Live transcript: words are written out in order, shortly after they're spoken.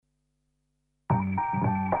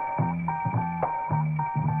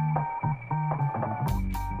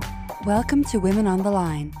Welcome to Women on the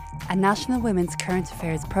Line, a National Women's Current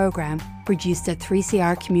Affairs programme produced at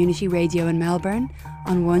 3CR Community Radio in Melbourne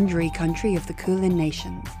on Wurundjeri country of the Kulin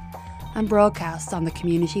Nations and broadcast on the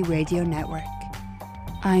Community Radio Network.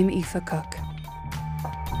 I'm Aoife Cook.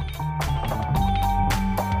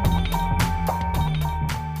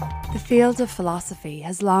 The field of philosophy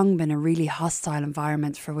has long been a really hostile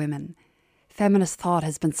environment for women. Feminist thought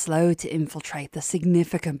has been slow to infiltrate the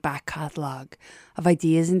significant back catalogue of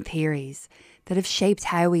ideas and theories that have shaped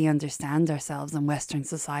how we understand ourselves in Western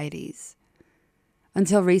societies.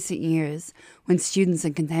 Until recent years, when students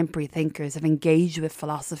and contemporary thinkers have engaged with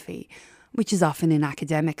philosophy, which is often in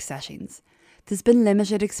academic settings, there's been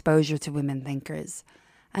limited exposure to women thinkers,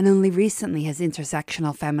 and only recently has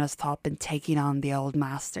intersectional feminist thought been taking on the old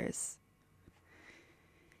masters.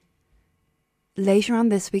 Later on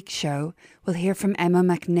this week's show, we'll hear from Emma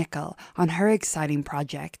McNichol on her exciting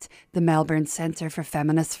project, the Melbourne Centre for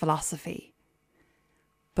Feminist Philosophy.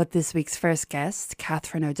 But this week's first guest,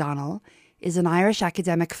 Catherine O'Donnell, is an Irish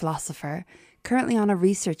academic philosopher currently on a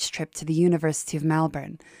research trip to the University of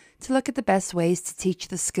Melbourne to look at the best ways to teach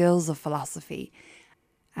the skills of philosophy,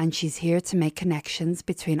 and she's here to make connections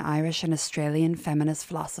between Irish and Australian feminist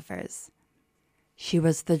philosophers. She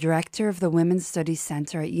was the director of the Women's Studies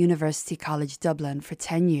Centre at University College Dublin for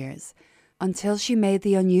 10 years, until she made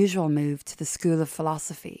the unusual move to the School of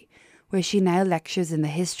Philosophy, where she now lectures in the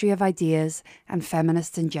history of ideas and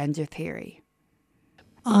feminist and gender theory.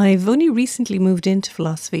 I've only recently moved into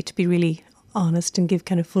philosophy, to be really honest and give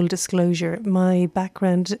kind of full disclosure. My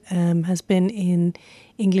background has been in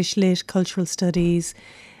English Lit, cultural studies,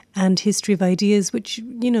 and history of ideas, which,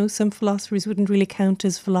 you know, some philosophers wouldn't really count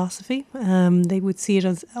as philosophy. They would see it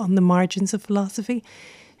as on the margins of philosophy.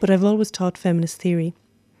 But I've always taught feminist theory,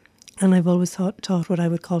 and I've always taught what I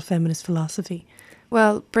would call feminist philosophy.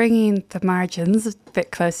 Well, bringing the margins a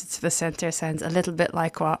bit closer to the centre sounds a little bit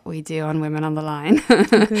like what we do on Women on the Line.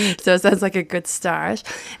 So it sounds like a good start.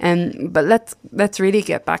 But let's really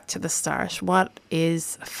get back to the start. What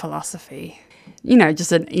is philosophy? You know,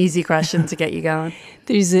 just an easy question to get you going.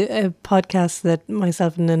 There's a podcast that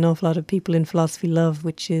myself and an awful lot of people in philosophy love,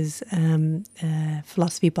 which is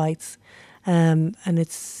Philosophy Bites. And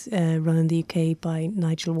it's run in the UK by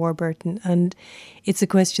Nigel Warburton. And it's a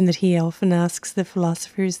question that he often asks the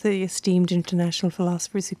philosophers, the esteemed international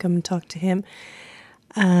philosophers who come and talk to him.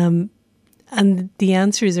 And the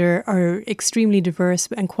answers are extremely diverse,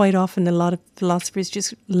 and quite often a lot of philosophers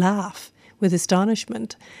just laugh with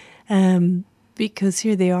astonishment. Because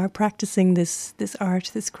here they are practicing this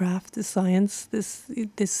art, this craft, this science,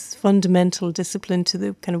 this fundamental discipline to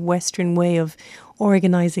the kind of Western way of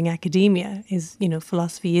organising academia. Is, you know,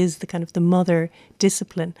 philosophy is the kind of the mother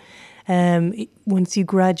discipline. Once you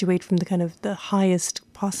graduate from the kind of the highest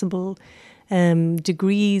possible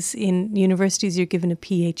degrees in universities, you're given a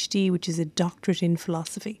PhD, which is a doctorate in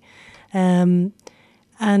philosophy. And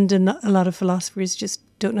a lot of philosophers just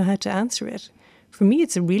don't know how to answer it. For me,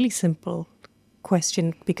 it's a really simple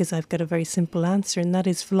question, because I've got a very simple answer, and that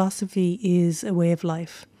is philosophy is a way of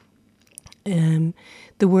life. The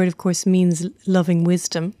word, of course, means loving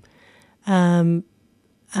wisdom. And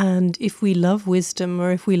if we love wisdom,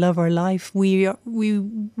 or if we love our life, we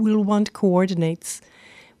will want coordinates,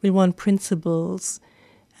 we'll want principles,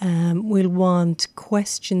 we'll want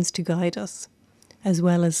questions to guide us, as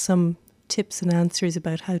well as some tips and answers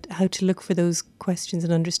about how to look for those questions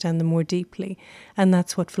and understand them more deeply. And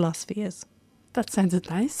that's what philosophy is. That sounded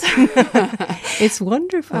nice. It's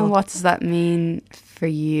wonderful. And what does that mean for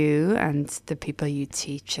you and the people you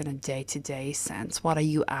teach in a day-to-day sense? What are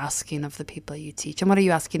you asking of the people you teach? And what are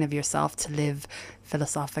you asking of yourself to live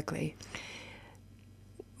philosophically?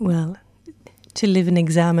 Well, to live an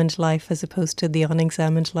examined life as opposed to the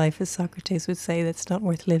unexamined life, as Socrates would say, that's not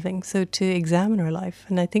worth living. So to examine our life.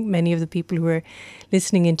 And I think many of the people who are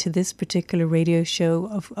listening into this particular radio show,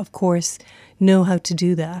 of course, know how to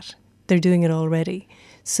do that. They're doing it already.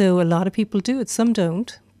 So a lot of people do it. Some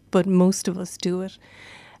don't, but most of us do it.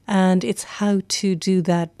 And it's how to do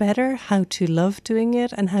that better, how to love doing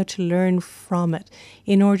it, and how to learn from it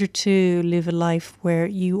in order to live a life where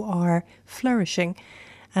you are flourishing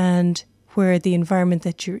and where the environment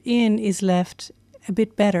that you're in is left a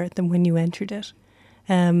bit better than when you entered it.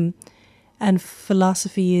 And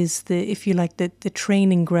philosophy is if you like, the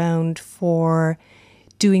training ground for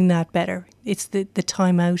doing that better. It's the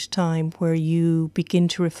time out time where you begin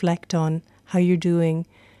to reflect on how you're doing,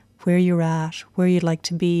 where you're at, where you'd like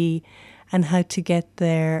to be, and how to get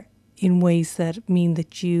there in ways that mean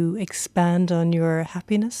that you expand on your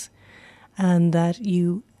happiness, and that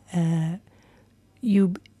you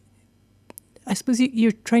I suppose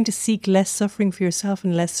you're trying to seek less suffering for yourself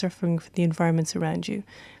and less suffering for the environments around you.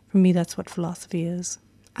 For me, that's what philosophy is.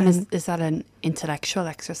 And is that an intellectual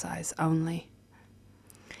exercise only?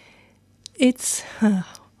 It's,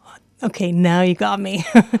 okay, now you got me.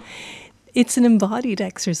 It's an embodied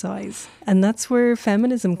exercise. And that's where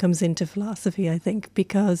feminism comes into philosophy, I think,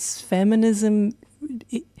 because feminism,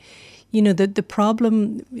 the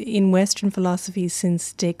problem in Western philosophy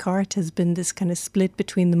since Descartes has been this kind of split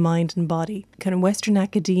between the mind and body. Kind of Western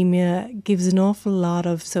academia gives an awful lot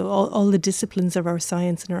of, so all the disciplines of our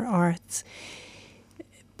science and our arts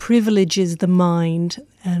privileges the mind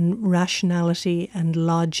and rationality and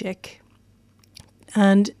logic,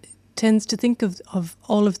 and tends to think of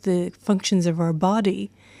all of the functions of our body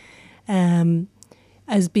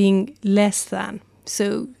as being less than.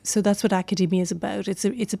 So that's what academia is about.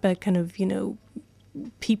 It's about kind of,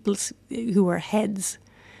 people who are heads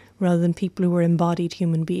rather than people who are embodied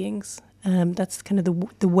human beings. That's kind of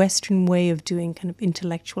the Western way of doing kind of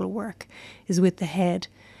intellectual work, is with the head.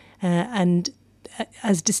 And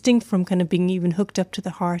as distinct from kind of being even hooked up to the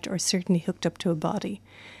heart or certainly hooked up to a body.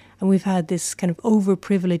 And we've had this kind of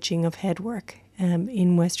over-privileging of head work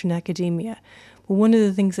in Western academia. But one of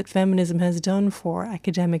the things that feminism has done for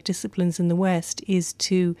academic disciplines in the West is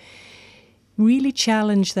to really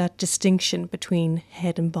challenge that distinction between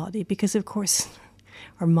head and body, because of course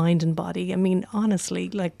our mind and body, I mean, honestly,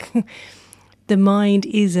 like the mind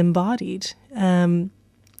is embodied.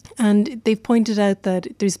 And they've pointed out that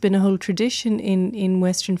there's been a whole tradition in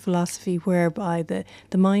Western philosophy whereby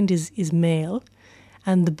the mind is male,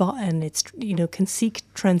 and and it's, can seek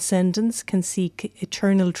transcendence, can seek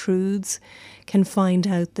eternal truths, can find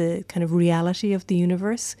out the kind of reality of the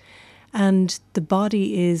universe. And the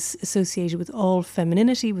body is associated with all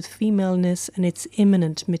femininity, with femaleness, and it's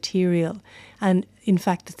immanent, material. And in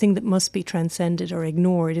fact, the thing that must be transcended or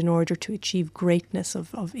ignored in order to achieve greatness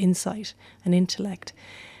of insight and intellect.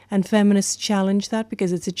 And feminists challenge that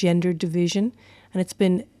because it's a gender division, and it's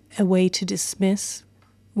been a way to dismiss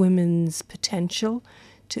women's potential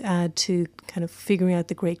to add to kind of figuring out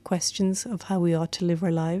the great questions of how we ought to live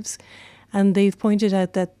our lives. And they've pointed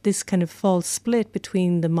out that this kind of false split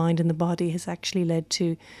between the mind and the body has actually led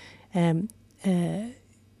to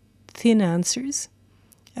thin answers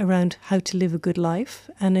around how to live a good life.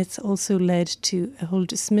 And it's also led to a whole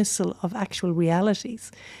dismissal of actual realities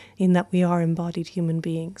in that we are embodied human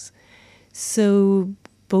beings. So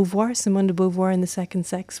Beauvoir, Simone de Beauvoir in The Second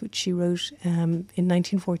Sex, which she wrote in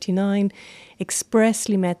 1949,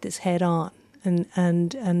 expressly met this head on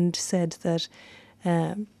and said that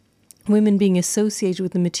women being associated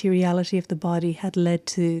with the materiality of the body had led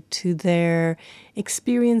to their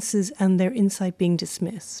experiences and their insight being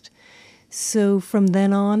dismissed. So from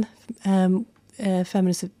then on,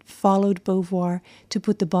 feminists have followed Beauvoir to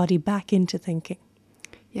put the body back into thinking.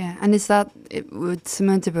 Yeah, and would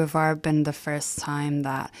Simone de Beauvoir have been the first time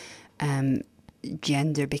that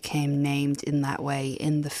gender became named in that way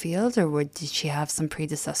in the field, or did she have some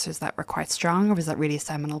predecessors that were quite strong, or was that really a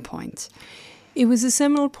seminal point? It was a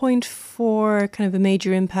seminal point for kind of a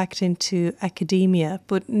major impact into academia,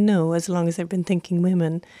 but no, as long as there have been thinking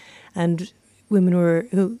women and women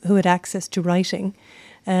who had access to writing,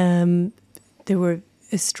 there were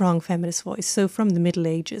a strong feminist voice. So from the Middle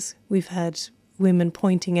Ages, we've had women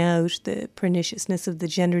pointing out the perniciousness of the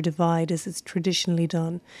gender divide as it's traditionally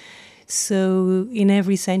done. So in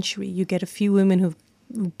every century, you get a few women who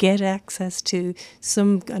get access to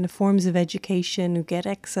some kind of forms of education, who get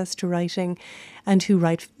access to writing, and who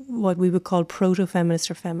write what we would call proto-feminist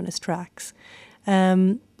or feminist tracts.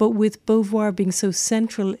 But with Beauvoir being so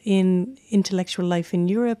central in intellectual life in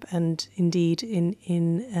Europe, and indeed in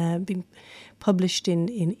being published in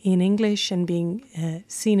English and being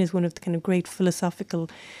seen as one of the kind of great philosophical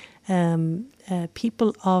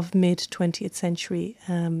people of mid-20th century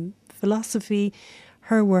philosophy,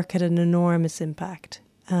 her work had an enormous impact.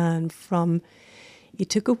 And it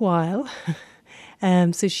took a while.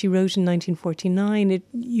 So she wrote in 1949.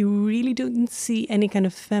 You really don't see any kind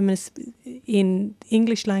of feminist in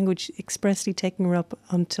English language expressly taking her up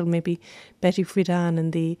until maybe Betty Friedan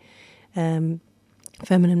and the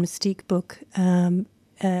Feminine Mystique book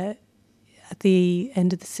at the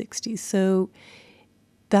end of the 60s. So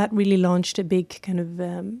that really launched a big kind of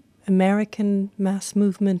American mass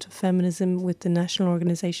movement of feminism with the National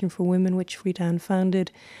Organization for Women, which Friedan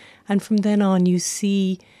founded. And from then on, you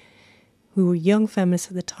see who were young feminists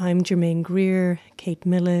at the time, Germaine Greer, Kate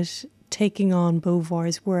Millett, taking on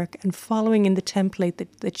Beauvoir's work and following in the template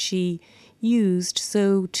that she used,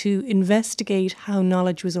 so to investigate how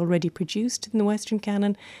knowledge was already produced in the Western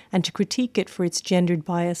canon and to critique it for its gendered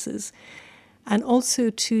biases, and also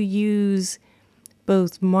to use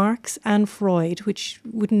both Marx and Freud, which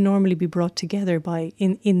wouldn't normally be brought together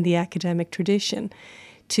in the academic tradition,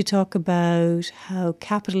 to talk about how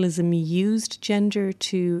capitalism used gender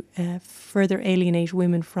to further alienate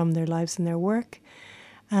women from their lives and their work,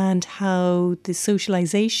 and how the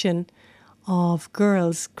socialization of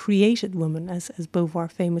girls created women, as Beauvoir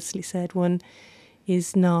famously said. One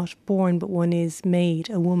is not born, but one is made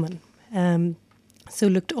a woman. So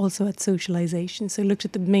looked also at socialization. So looked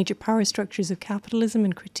at the major power structures of capitalism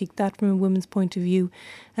and critiqued that from a woman's point of view,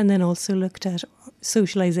 and then also looked at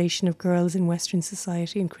socialization of girls in Western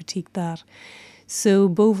society and critiqued that. So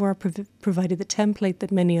Beauvoir provided the template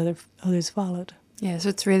that many others followed. Yeah, so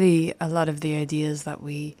it's really a lot of the ideas that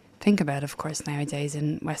we think about, of course, nowadays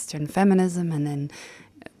in Western feminism and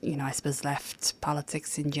in, I suppose, left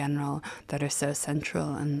politics in general that are so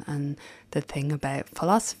central. And the thing about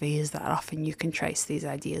philosophy is that often you can trace these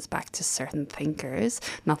ideas back to certain thinkers.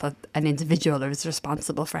 Not that an individual is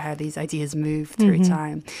responsible for how these ideas move through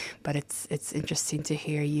time, but it's interesting to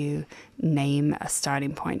hear you name a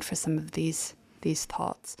starting point for some of these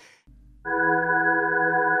thoughts.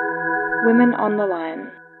 Women on the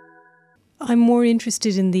Line. I'm more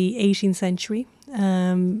interested in the 18th century.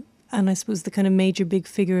 And I suppose the kind of major big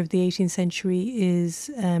figure of the 18th century is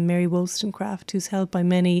Mary Wollstonecraft, who's held by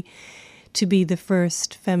many to be the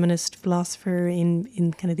first feminist philosopher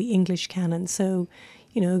in kind of the English canon. So,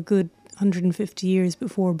 a good 150 years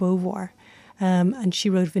before Beauvoir. And she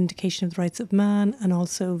wrote Vindication of the Rights of Man and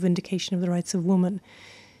also Vindication of the Rights of Woman.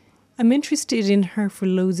 I'm interested in her for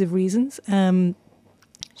loads of reasons.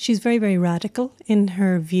 She's very, very radical in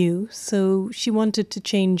her view. So she wanted to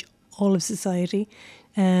change all of society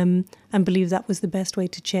and believed that was the best way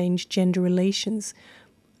to change gender relations.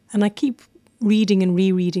 And I keep reading and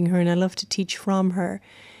rereading her, and I love to teach from her.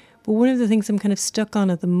 But one of the things I'm kind of stuck on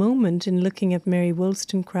at the moment in looking at Mary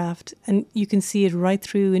Wollstonecraft, and you can see it right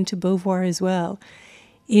through into Beauvoir as well,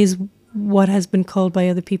 is what has been called by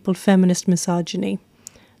other people feminist misogyny.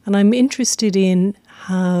 And I'm interested in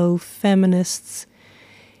how feminists,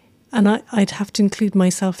 and I'd have to include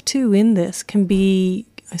myself too in this, can be,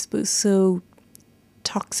 I suppose, so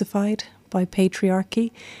toxified by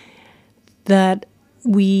patriarchy that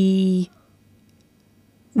we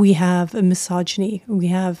have a misogyny, we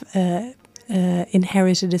have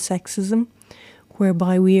inherited a sexism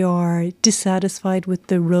whereby we are dissatisfied with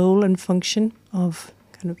the role and function of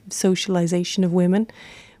kind of socialization of women,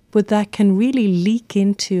 but that can really leak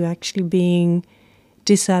into actually being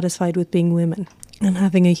dissatisfied with being women and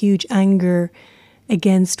having a huge anger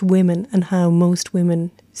against women and how most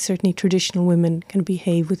women, certainly traditional women, can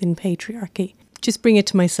behave within patriarchy. Just bring it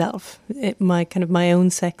to myself, my own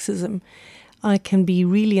sexism. I can be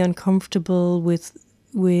really uncomfortable with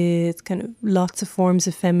kind of lots of forms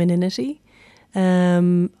of femininity.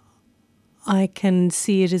 I can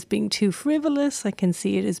see it as being too frivolous. I can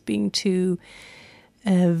see it as being too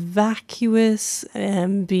vacuous,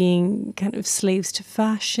 being kind of slaves to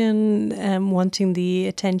fashion, wanting the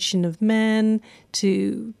attention of men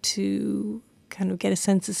to kind of get a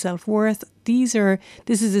sense of self-worth.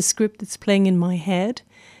 This is a script that's playing in my head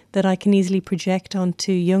that I can easily project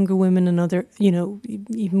onto younger women and other,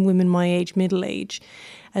 even women my age, middle age,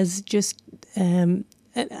 as just, and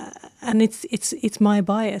it's my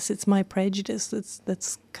bias, it's my prejudice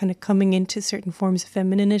that's kind of coming into certain forms of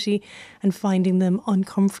femininity and finding them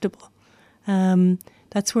uncomfortable.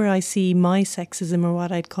 That's where I see my sexism, or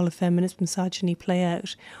what I'd call a feminist misogyny, play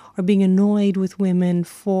out, or being annoyed with women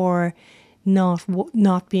for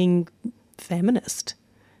not being feminist.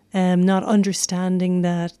 Not understanding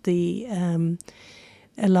that a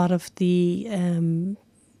lot of the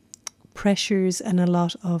pressures and a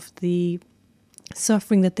lot of the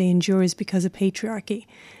suffering that they endure is because of patriarchy,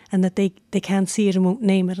 and that they can't see it and won't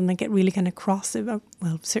name it. And I get really kind of cross about,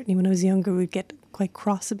 well, certainly when I was younger, we'd get quite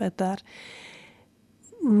cross about that,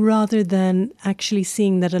 rather than actually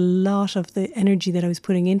seeing that a lot of the energy that I was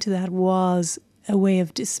putting into that was a way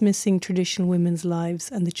of dismissing traditional women's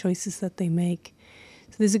lives and the choices that they make.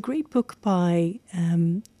 So there's a great book by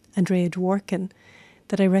Andrea Dworkin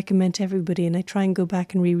that I recommend to everybody, and I try and go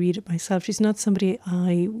back and reread it myself. She's not somebody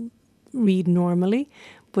I read normally,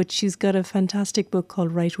 but she's got a fantastic book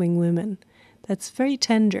called Right Wing Women that's very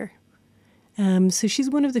tender. So she's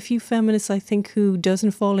one of the few feminists, I think, who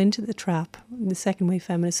doesn't fall into the trap, the second wave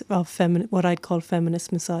feminist, of what I'd call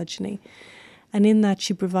feminist misogyny. And in that,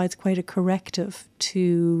 she provides quite a corrective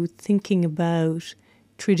to thinking about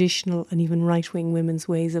traditional and even right-wing women's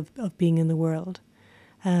ways of being in the world.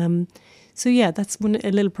 So yeah, that's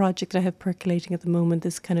a little project I have percolating at the moment,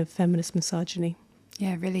 this kind of feminist misogyny.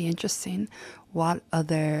 Yeah, really interesting. What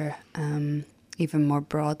other, even more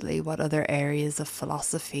broadly, what other areas of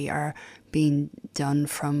philosophy are being done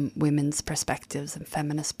from women's perspectives and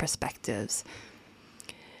feminist perspectives?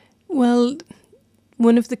 Well,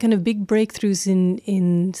 one of the kind of big breakthroughs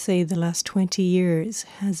in say, the last 20 years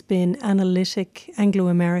has been analytic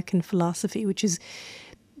Anglo-American philosophy, which is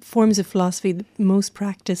forms of philosophy most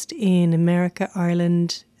practiced in America,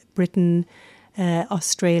 Ireland, Britain,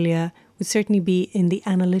 Australia, would certainly be in the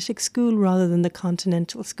analytic school rather than the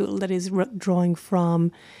continental school, that is drawing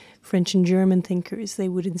from French and German thinkers. They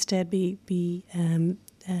would instead be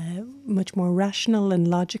much more rational and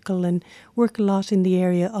logical, and work a lot in the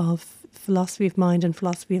area of philosophy of mind and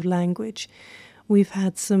philosophy of language. We've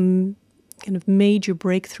had some kind of major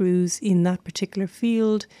breakthroughs in that particular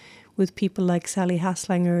field with people like Sally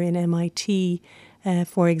Haslanger in MIT,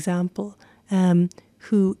 for example,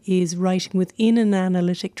 who is writing within an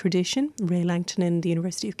analytic tradition, Ray Langton in the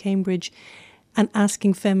University of Cambridge, and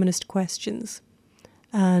asking feminist questions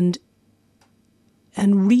and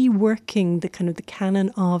reworking the kind of the canon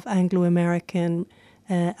of Anglo-American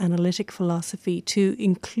analytic philosophy to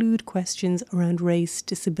include questions around race,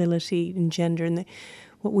 disability, and gender, and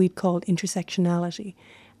what we'd call intersectionality.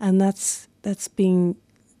 And that's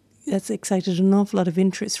excited an awful lot of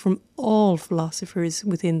interest from all philosophers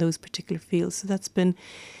within those particular fields. So that's been,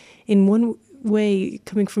 in one way,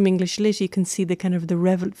 coming from English lit, you can see the kind of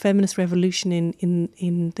the feminist revolution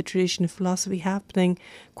in the tradition of philosophy happening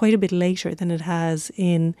quite a bit later than it has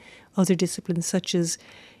in other disciplines such as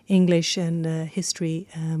English and history.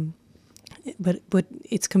 But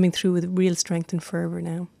it's coming through with real strength and fervour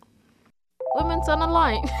now. Women's on the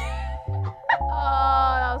line.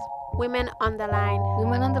 Oh, that was Women on the line.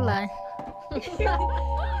 women on the line.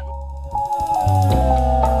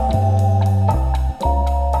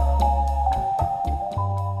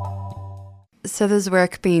 So there's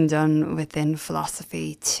work being done within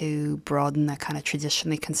philosophy to broaden a kind of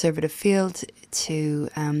traditionally conservative field to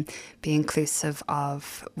be inclusive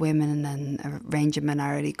of women and a range of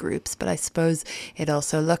minority groups. But I suppose it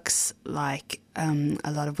also looks like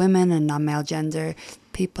a lot of women and non-male gender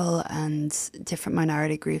people and different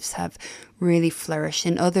minority groups have really flourished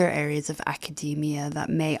in other areas of academia that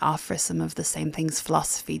may offer some of the same things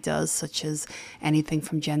philosophy does, such as anything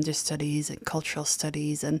from gender studies and cultural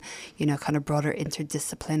studies and, you know, kind of broader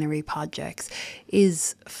interdisciplinary projects.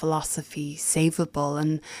 Is philosophy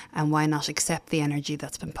savable, and why not accept the energy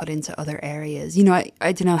that's been put into other areas? You know,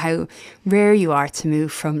 I don't know how rare you are to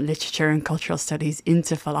move from literature and cultural studies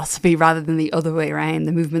into philosophy rather than the other way around.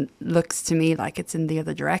 The movement looks to me like it's in the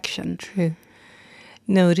other direction. True.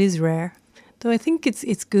 No, it is rare. Though I think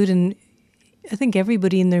it's good, and I think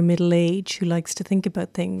everybody in their middle age who likes to think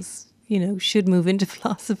about things, you know, should move into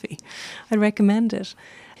philosophy. I'd recommend it.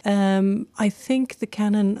 I think the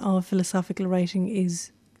canon of philosophical writing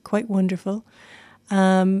is quite wonderful.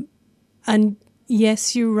 And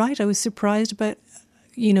yes, you're right. I was surprised about,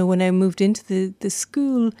 you know, when I moved into the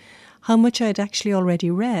school, how much I'd actually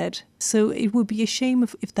already read. So it would be a shame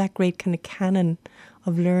if that great kind of canon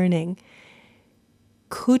of learning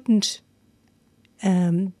couldn't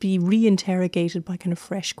be reinterrogated by kind of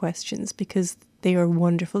fresh questions, because they are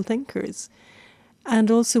wonderful thinkers.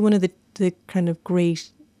 And also one of the kind of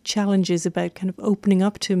great challenges about kind of opening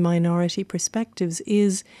up to minority perspectives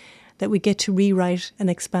is that we get to rewrite and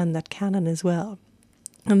expand that canon as well.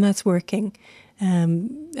 And that's working.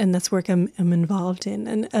 And that's work I'm involved in.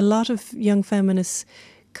 And a lot of young feminists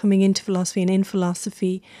coming into philosophy and in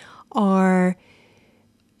philosophy are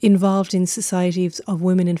involved in societies of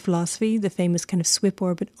women in philosophy, the famous kind of SWIP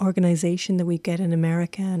organisation that we get in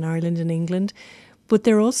America and Ireland and England. But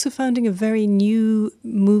they're also founding a very new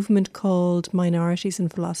movement called Minorities in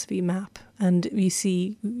Philosophy MAP. And you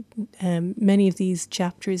see many of these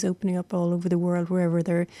chapters opening up all over the world, wherever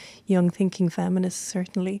there are young thinking feminists,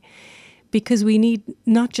 certainly. Because we need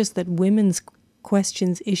not just that women's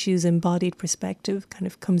questions, issues, embodied perspective kind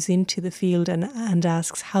of comes into the field and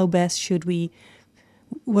asks how best should we,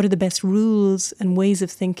 what are the best rules and ways of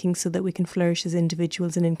thinking so that we can flourish as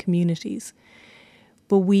individuals and in communities.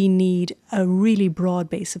 But we need a really broad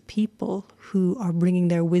base of people who are bringing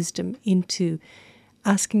their wisdom into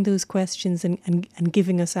asking those questions and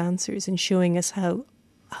giving us answers and showing us how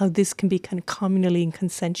this can be kind of communally and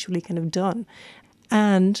consensually kind of done.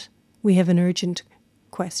 And we have an urgent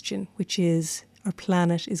question, which is our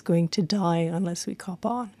planet is going to die unless we cop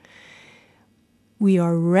on. We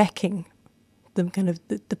are wrecking the kind of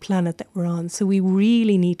the planet that we're on. So we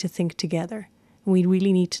really need to think together. We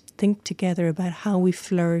really need to think together about how we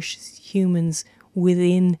flourish as humans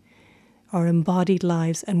within our embodied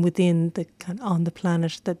lives and within the on the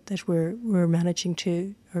planet that we're managing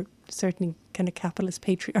to, or certainly kind of capitalist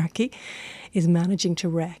patriarchy, is managing to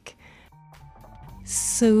wreck.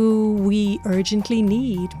 So we urgently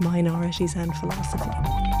need minorities and philosophy.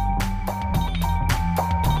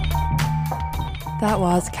 That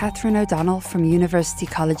was Catherine O'Donnell from University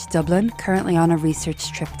College Dublin, currently on a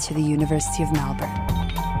research trip to the University of Melbourne.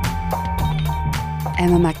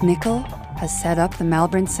 Emma McNicoll has set up the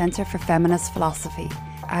Melbourne Centre for Feminist Philosophy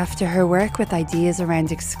after her work with ideas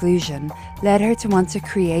around exclusion led her to want to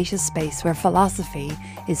create a space where philosophy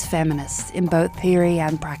is feminist in both theory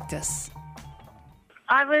and practice.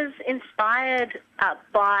 I was inspired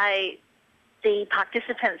by the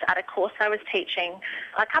participants at a course I was teaching,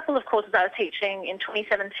 a couple of courses I was teaching in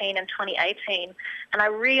 2017 and 2018, and I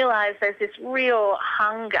realised there's this real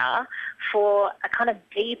hunger for a kind of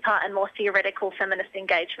deeper and more theoretical feminist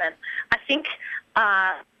engagement. I think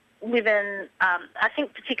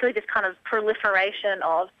particularly this kind of proliferation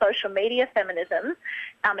of social media feminism,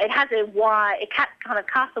 it kind of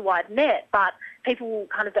casts a wide net, but people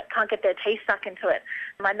kind of can't get their teeth stuck into it.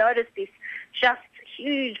 And I noticed this just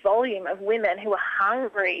huge volume of women who are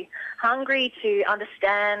hungry to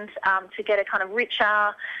understand, to get a kind of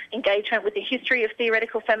richer engagement with the history of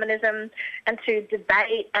theoretical feminism and to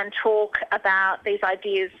debate and talk about these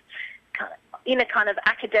ideas in a kind of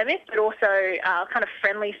academic but also kind of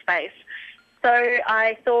friendly space. So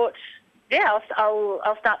I thought,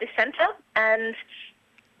 I'll start this centre and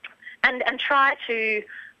try to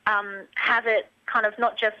have it kind of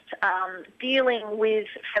not just dealing with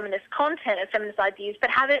feminist content and feminist ideas, but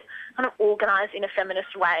have it kind of organised in a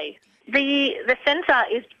feminist way. The centre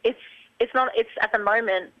is at the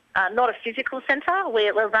moment not a physical centre.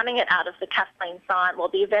 We're running it out of the Kathleen Syme,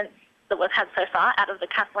 the events that we've had so far out of the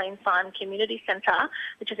Kathleen Syme Community Centre,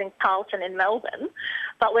 which is in Carlton in Melbourne.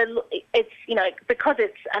 But because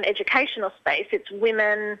it's an educational space, it's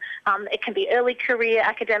women, it can be early career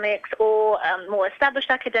academics or more established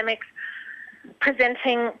academics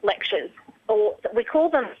presenting lectures. Or we call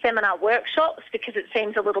them seminar workshops because it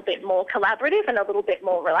seems a little bit more collaborative and a little bit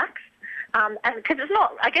more relaxed. And because it's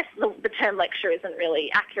not, I guess the term lecture isn't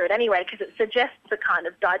really accurate anyway, because it suggests a kind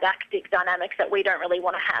of didactic dynamics that we don't really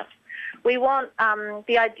want to have. We want,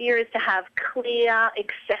 the idea is to have clear,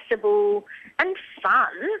 accessible and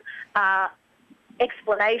fun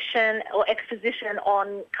explanation or exposition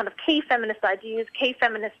on kind of key feminist ideas, key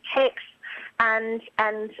feminist texts, and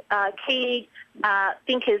key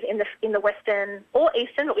thinkers in the Western or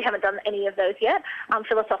Eastern, but we haven't done any of those yet,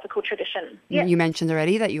 philosophical tradition. Yeah. You mentioned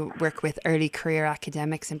already that you work with early career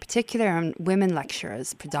academics in particular and women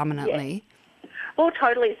lecturers predominantly. Yeah. Well,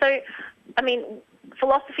 totally. So, I mean,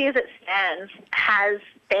 philosophy as it stands has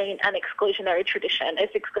been an exclusionary tradition.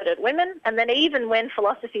 It's excluded women, and then even when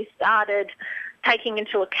philosophy started taking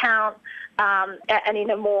into account and in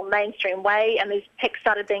a more mainstream way, and these texts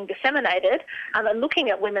started being disseminated and looking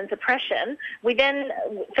at women's oppression,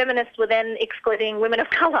 feminists were then excluding women of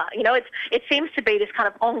colour. It seems to be this kind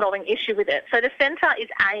of ongoing issue with it. So the centre is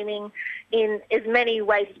aiming in as many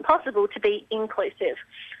ways as possible to be inclusive.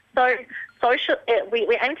 So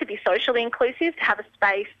we aim to be socially inclusive, to have a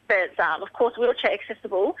space that's, of course, wheelchair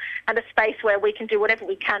accessible, and a space where we can do whatever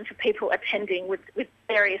we can for people attending with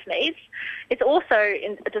various needs. It's also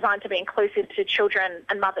designed to be inclusive to children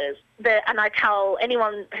and mothers. And I tell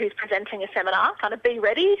anyone who's presenting a seminar, kind of be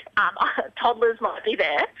ready. Toddlers might be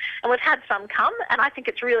there, and we've had some come, and I think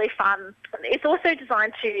it's really fun. It's also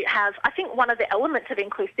designed to have, I think one of the elements of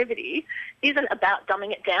inclusivity isn't about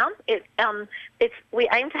dumbing it down. We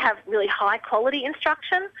aim to have really high quality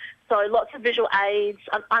instruction, so lots of visual aids.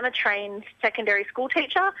 I'm a trained secondary school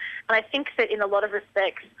teacher, and I think that in a lot of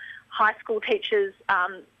respects, high school teachers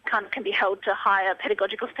kind of can be held to higher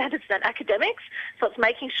pedagogical standards than academics. So it's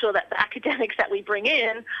making sure that the academics that we bring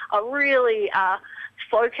in are really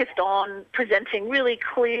focused on presenting really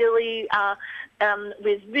clearly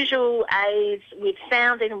with visual aids, with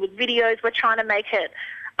sound and with videos. We're trying to make it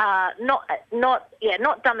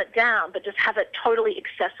not dumb it down, but just have it totally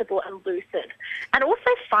accessible and lucid, and also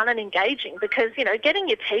fun and engaging. Because getting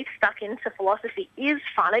your teeth stuck into philosophy is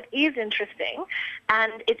fun. It is interesting,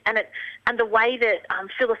 and the way that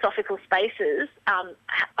philosophical spaces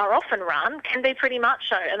are often run can be pretty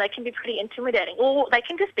macho, and they can be pretty intimidating, or they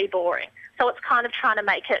can just be boring. So it's kind of trying to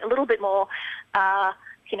make it a little bit more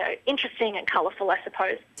interesting and colourful, I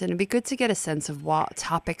suppose. And it'd be good to get a sense of what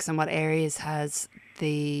topics and what areas has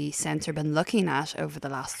the centre been looking at over the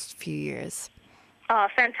last few years. Oh,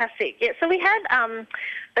 fantastic. Yeah, so we had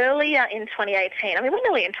earlier in 2018, we're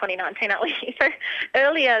nearly in 2019, aren't we? So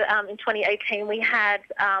earlier in 2018, we had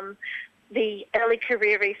the early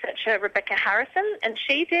career researcher Rebecca Harrison, and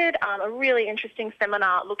she did a really interesting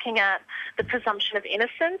seminar looking at the presumption of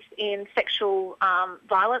innocence in sexual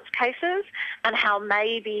violence cases and how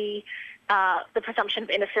maybe the presumption of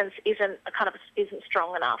innocence isn't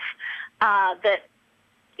strong enough. That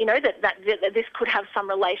this could have some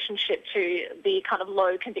relationship to the kind of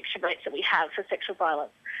low conviction rates that we have for sexual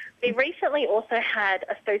violence. We recently also had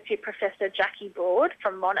Associate Professor Jackie Broad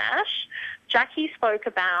from Monash. Jackie spoke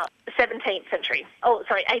about the 1700s.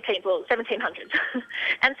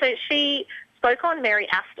 And so she spoke on Mary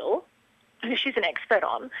Astle, who she's an expert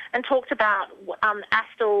on, and talked about whether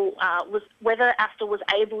Astle was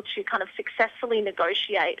able to kind of successfully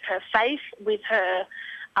negotiate her faith with her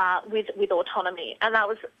with autonomy, and that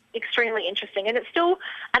was extremely interesting. And it's still,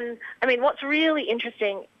 and I mean, what's really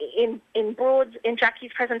interesting in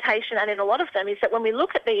Jackie's presentation and in a lot of them is that when we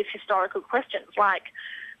look at these historical questions, like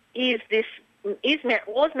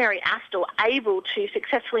was Mary Astle able to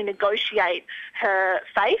successfully negotiate her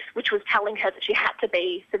faith, which was telling her that she had to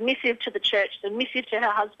be submissive to the church, submissive to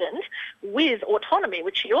her husband, with autonomy,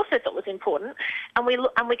 which she also thought was important, and we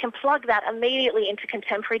can plug that immediately into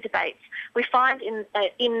contemporary debates. We find in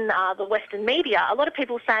the Western media a lot of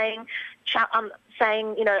people saying, can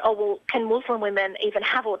Muslim women even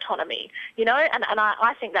have autonomy? And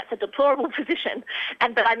I think that's a deplorable position.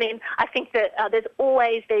 But I mean, I think that there's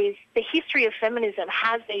always the history of feminism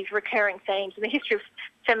has these recurring themes, and the history of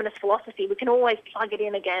feminist philosophy, we can always plug it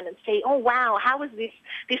in again and see, oh wow, how is this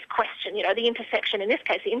question, the intersection, in this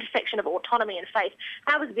case, the intersection of autonomy and faith,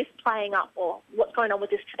 how is this playing up, or what's going on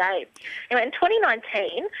with this today? Anyway, in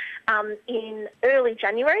 2019, in early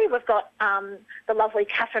January, we've got the lovely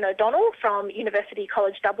Catherine O'Donnell from University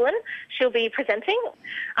College Dublin. She'll be presenting.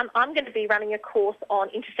 I'm going to be running a course on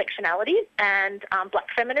intersectionality and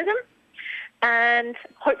black feminism. And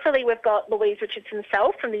hopefully we've got Louise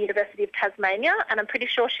Richardson-Self from the University of Tasmania, and I'm pretty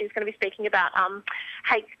sure she's going to be speaking about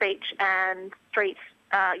hate speech and street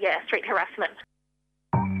harassment.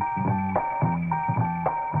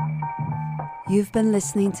 You've been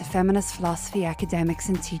listening to feminist philosophy academics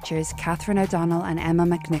and teachers Catherine O'Donnell and Emma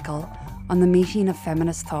McNichol on the meeting of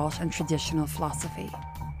feminist thought and traditional philosophy.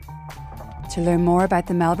 To learn more about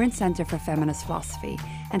the Melbourne Centre for Feminist Philosophy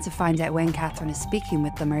and to find out when Catherine is speaking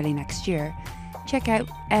with them early next year, check out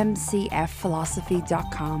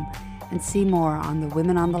mcfphilosophy.com and see more on the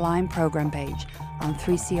Women on the Line programme page on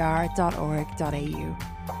 3cr.org.au.